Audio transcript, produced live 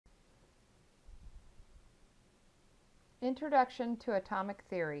Introduction to Atomic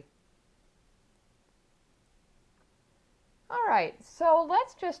Theory. All right, so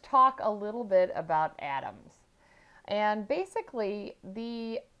let's just talk a little bit about atoms. And basically,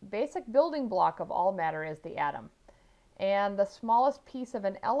 the basic building block of all matter is the atom. And the smallest piece of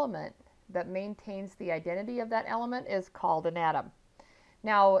an element that maintains the identity of that element is called an atom.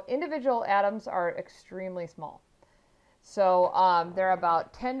 Now, individual atoms are extremely small. So they're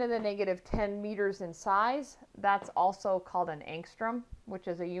about 10 to the negative 10 meters in size. That's also called an angstrom, which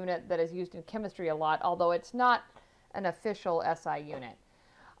is a unit that is used in chemistry a lot, although it's not an official SI unit.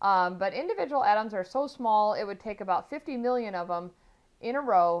 But individual atoms are so small, it would take about 50 million of them in a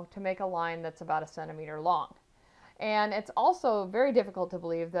row to make a line that's about a centimeter long. And it's also very difficult to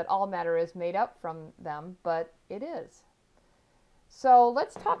believe that all matter is made up from them, but it is. So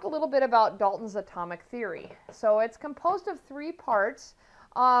let's talk a little bit about Dalton's atomic theory. So it's composed of three parts.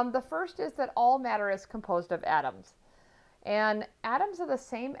 The first is that all matter is composed of atoms. And atoms of the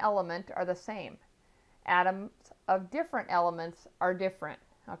same element are the same. Atoms of different elements are different.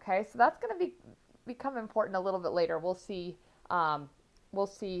 Okay, so that's going to become important a little bit later. We'll see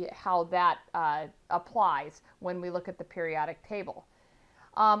how that applies when we look at the periodic table.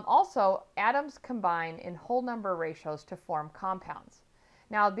 Also, atoms combine in whole number ratios to form compounds.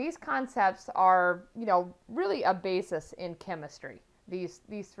 Now, these concepts are, really a basis in chemistry, these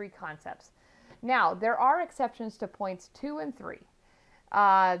three concepts. Now, there are exceptions to points 2 and 3.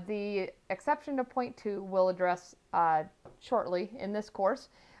 The exception to point 2 we'll address shortly in this course,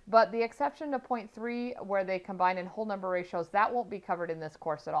 but the exception to point 3, where they combine in whole number ratios, that won't be covered in this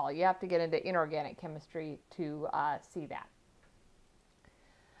course at all. You have to get into inorganic chemistry to see that.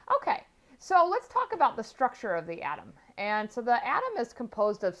 Okay, so let's talk about the structure of the atom. And so the atom is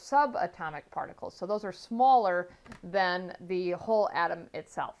composed of subatomic particles. So those are smaller than the whole atom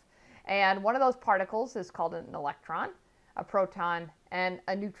itself. And one of those particles is called an electron, a proton, and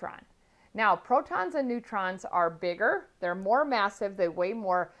a neutron. Now, protons and neutrons are bigger, they're more massive, they weigh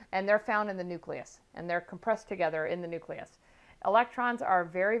more, and they're found in the nucleus, and they're compressed together in the nucleus. Electrons are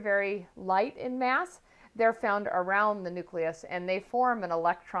very, very light in mass. They're found around the nucleus, and they form an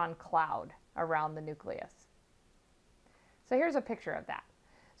electron cloud around the nucleus. So here's a picture of that.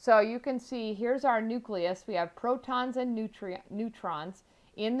 So you can see here's our nucleus. We have protons and neutrons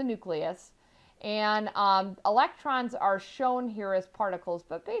in the nucleus. And electrons are shown here as particles,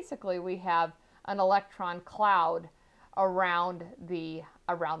 but basically we have an electron cloud around the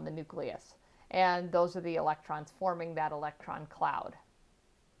nucleus. And those are the electrons forming that electron cloud.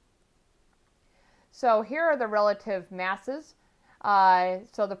 So here are the relative masses.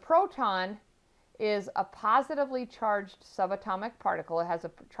 So the proton is a positively charged subatomic particle. It has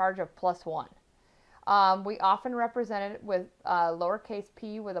a charge of +1. We often represent it with lowercase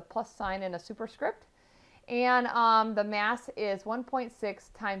p with a plus sign and a superscript. And the mass is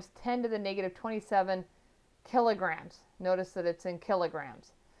 1.6 times 10 to the negative 27 kilograms. Notice that it's in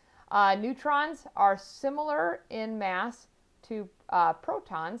kilograms. Neutrons are similar in mass to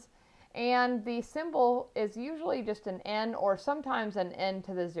protons. And the symbol is usually just an N or sometimes an N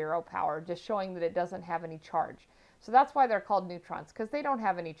to the 0 power, just showing that it doesn't have any charge. So that's why they're called neutrons, because they don't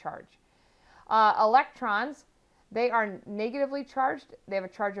have any charge. Electrons, they are negatively charged. They have a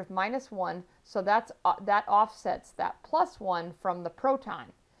charge of -1, so that offsets that +1 from the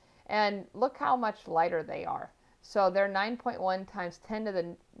proton. And look how much lighter they are. So they're 9.1 times 10 to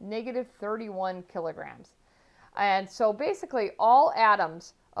the negative 31 kilograms. And so basically all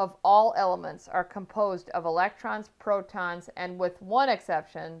atoms of all elements are composed of electrons, protons, and with one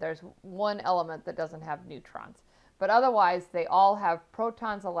exception, there's one element that doesn't have neutrons. But otherwise, they all have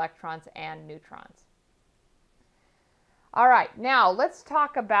protons, electrons, and neutrons. All right, now let's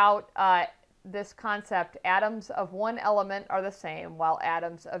talk about this concept. Atoms of one element are the same, while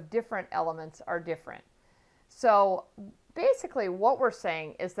atoms of different elements are different. So basically what we're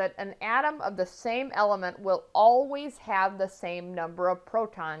saying is that an atom of the same element will always have the same number of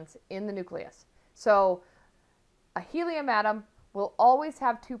protons in the nucleus. So a helium atom will always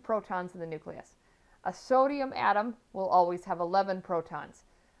have 2 protons in the nucleus. A sodium atom will always have 11 protons.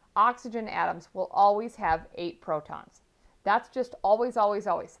 Oxygen atoms will always have 8 protons. That's just always, always,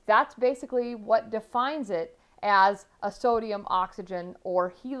 always. That's basically what defines it as a sodium, oxygen, or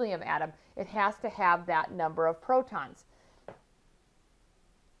helium atom. It has to have that number of protons.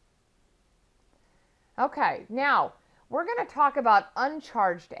 Okay, now we're going to talk about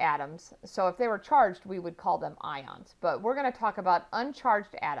uncharged atoms. So if they were charged, we would call them ions. But we're going to talk about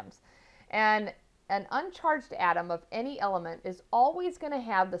uncharged atoms. And an uncharged atom of any element is always going to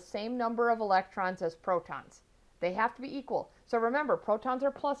have the same number of electrons as protons. They have to be equal. So remember, protons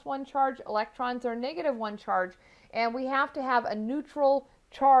are +1 charge, electrons are -1 charge, and we have to have a neutral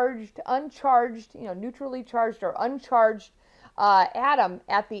charged, uncharged, neutrally charged or uncharged atom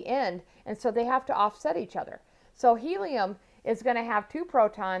at the end, and so they have to offset each other. So helium is going to have 2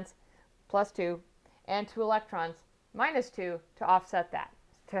 protons, +2, and 2 electrons, -2, to offset that,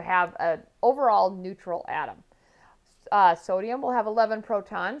 to have an overall neutral atom. Sodium will have 11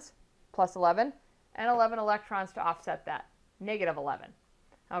 protons, +11, and 11 electrons to offset that, -11,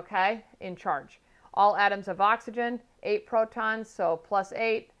 okay, in charge. All atoms of oxygen, 8 protons, so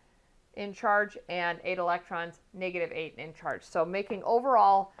 +8 in charge, and 8 electrons, -8 in charge. So making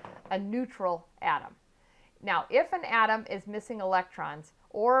overall a neutral atom. Now, if an atom is missing electrons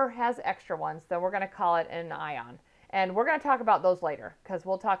or has extra ones, then we're going to call it an ion. And we're going to talk about those later, because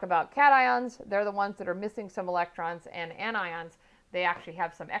we'll talk about cations. They're the ones that are missing some electrons, and anions, they actually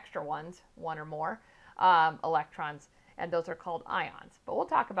have some extra ones, 1 or more electrons, and those are called ions. But we'll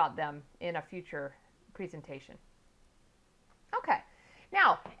talk about them in a future presentation. Okay,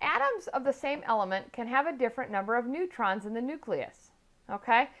 now atoms of the same element can have a different number of neutrons in the nucleus.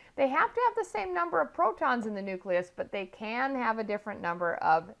 Okay, they have to have the same number of protons in the nucleus, but they can have a different number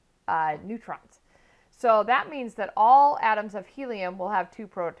of neutrons. So that means that all atoms of helium will have 2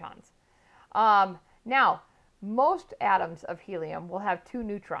 protons. Now, most atoms of helium will have 2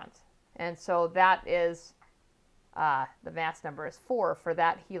 neutrons, and so that is the mass number is 4 for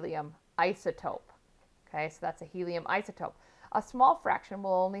that helium isotope. Okay, so that's a helium isotope. A small fraction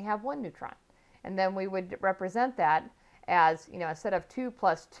will only have 1 neutron, and then we would represent that as, instead of 2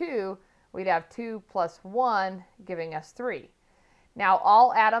 + 2, we'd have 2 + 1, giving us 3. Now,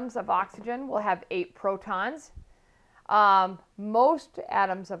 all atoms of oxygen will have 8 protons. Most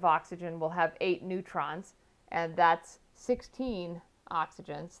atoms of oxygen will have 8 neutrons, and that's 16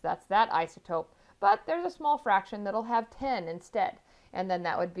 oxygens. That's that isotope. But there's a small fraction that'll have 10 instead, and then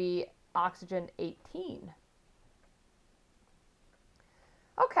that would be oxygen 18.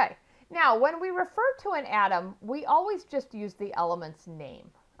 Okay. Now, when we refer to an atom, we always just use the element's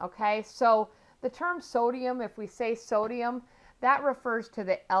name, okay? So the term sodium, if we say sodium, that refers to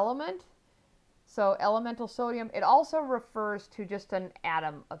the element. So elemental sodium, it also refers to just an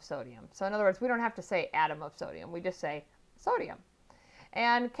atom of sodium. So in other words, we don't have to say atom of sodium, we just say sodium.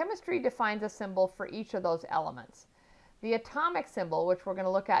 And chemistry defines a symbol for each of those elements. The atomic symbol, which we're going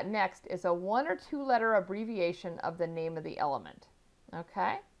to look at next, is a 1 or 2 letter abbreviation of the name of the element,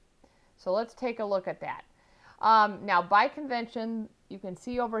 okay? So let's take a look at that. Now, by convention, you can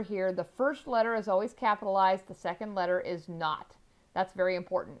see over here, the first letter is always capitalized, the second letter is not. That's very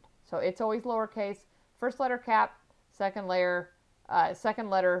important. So it's always lowercase, first letter cap, second letter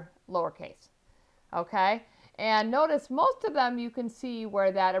lowercase. Okay? And notice most of them you can see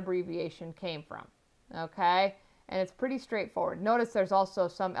where that abbreviation came from. Okay? And it's pretty straightforward. Notice there's also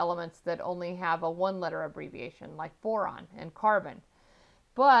some elements that only have a 1-letter abbreviation, like boron and carbon.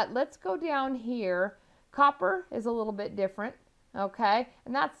 But let's go down here. Copper is a little bit different, okay?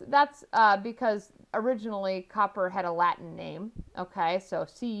 And that's because originally copper had a Latin name, okay? So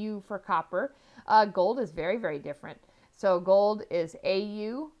Cu for copper. Gold is very, very different. So gold is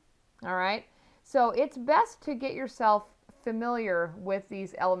Au, all right? So it's best to get yourself familiar with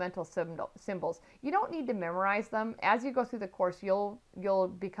these elemental symbols. You don't need to memorize them. As you go through the course, you'll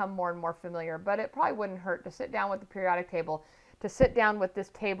become more and more familiar, but it probably wouldn't hurt to sit down with the periodic table, to sit down with this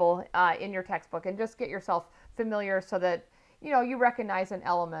table in your textbook and just get yourself familiar so that you recognize an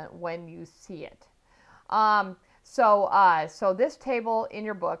element when you see it. So this table in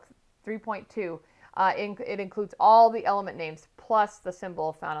your book, 3.2, it includes all the element names plus the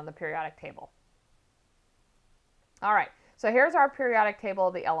symbol found on the periodic table. All right, so here's our periodic table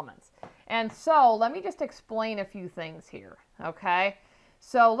of the elements. And so let me just explain a few things here, okay?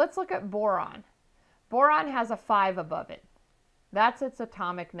 So let's look at boron. Boron has a 5 above it. That's its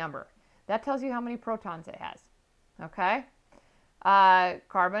atomic number. That tells you how many protons it has, okay?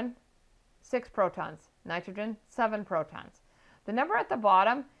 Carbon, 6 protons. Nitrogen, 7 protons. The number at the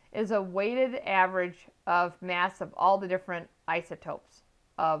bottom is a weighted average of mass of all the different isotopes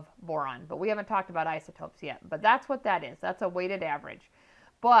of boron. But we haven't talked about isotopes yet. But that's what that is. That's a weighted average.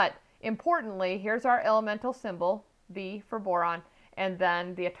 But importantly, here's our elemental symbol, B for boron, and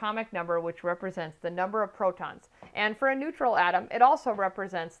then the atomic number, which represents the number of protons. And for a neutral atom, it also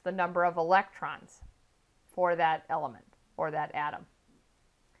represents the number of electrons for that element or that atom.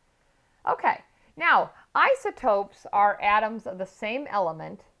 Okay, now isotopes are atoms of the same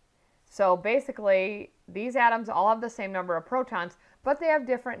element. So basically, these atoms all have the same number of protons, but they have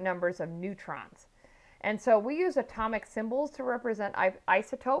different numbers of neutrons. And so we use atomic symbols to represent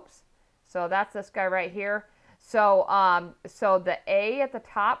isotopes. So that's this guy right here. So the A at the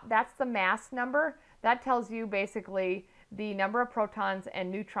top, that's the mass number. That tells you basically the number of protons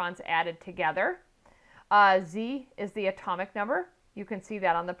and neutrons added together. Z is the atomic number. You can see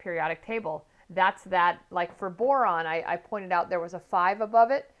that on the periodic table. That's that, like for boron, I pointed out there was a 5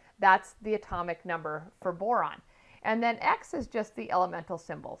 above it. That's the atomic number for boron. And then X is just the elemental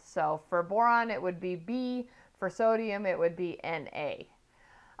symbol. So for boron, it would be B. For sodium, it would be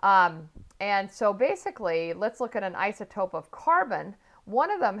Na. And so basically, let's look at an isotope of carbon.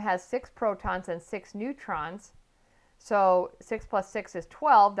 One of them has 6 protons and 6 neutrons. So 6 plus 6 is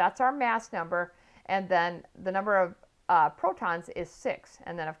 12. That's our mass number. And then the number of protons is 6.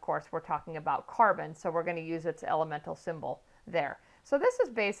 And then, of course, we're talking about carbon. So we're going to use its elemental symbol there. So this is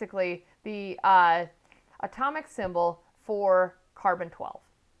basically the atomic symbol for carbon-12.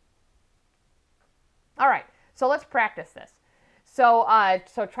 All right, so let's practice this. So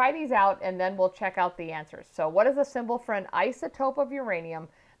try these out, and then we'll check out the answers. So what is the symbol for an isotope of uranium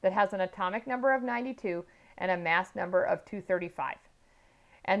that has an atomic number of 92 and a mass number of 235?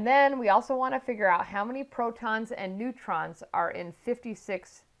 And then we also want to figure out how many protons and neutrons are in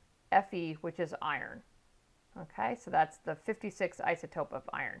 56 Fe, which is iron. Okay, so that's the 56 isotope of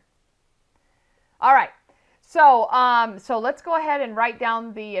iron. All right, so let's go ahead and write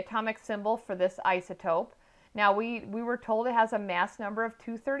down the atomic symbol for this isotope. Now, we were told it has a mass number of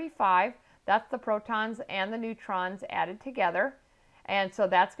 235. That's the protons and the neutrons added together. And so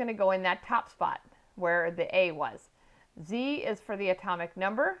that's going to go in that top spot where the A was. Z is for the atomic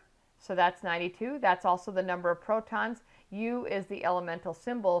number. So that's 92. That's also the number of protons. U is the elemental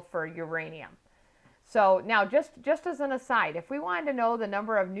symbol for uranium. So now, just as an aside, if we wanted to know the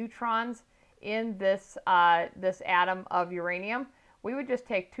number of neutrons in this atom of uranium, we would just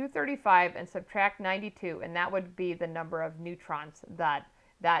take 235 and subtract 92, and that would be the number of neutrons that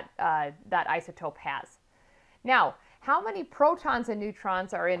isotope has. Now, how many protons and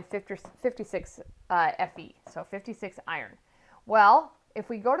neutrons are in 56 Fe, so 56 iron? Well, if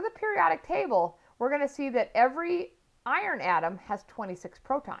we go to the periodic table, we're going to see that every iron atom has 26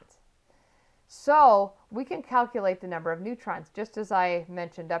 protons. So we can calculate the number of neutrons, just as I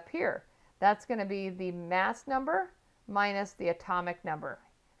mentioned up here. That's going to be the mass number minus the atomic number.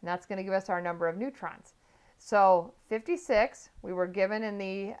 And that's going to give us our number of neutrons. So 56, we were given in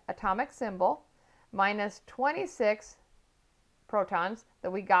the atomic symbol, minus 26 protons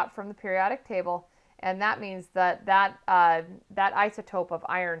that we got from the periodic table. And that means that that isotope of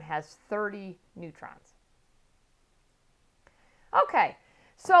iron has 30 neutrons. Okay,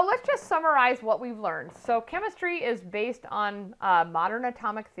 so let's just summarize what we've learned. So chemistry is based on modern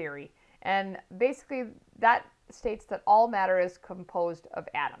atomic theory. And basically that states that all matter is composed of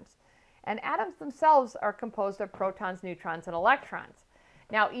atoms. And atoms themselves are composed of protons, neutrons, and electrons.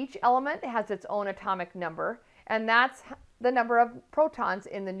 Now, each element has its own atomic number, and that's the number of protons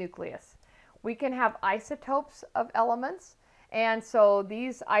in the nucleus. We can have isotopes of elements, and so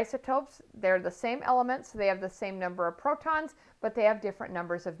these isotopes, they're the same elements, so they have the same number of protons, but they have different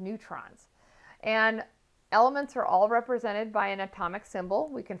numbers of neutrons. And elements are all represented by an atomic symbol.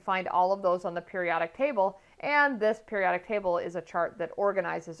 We can find all of those on the periodic table, and this periodic table is a chart that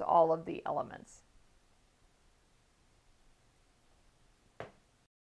organizes all of the elements.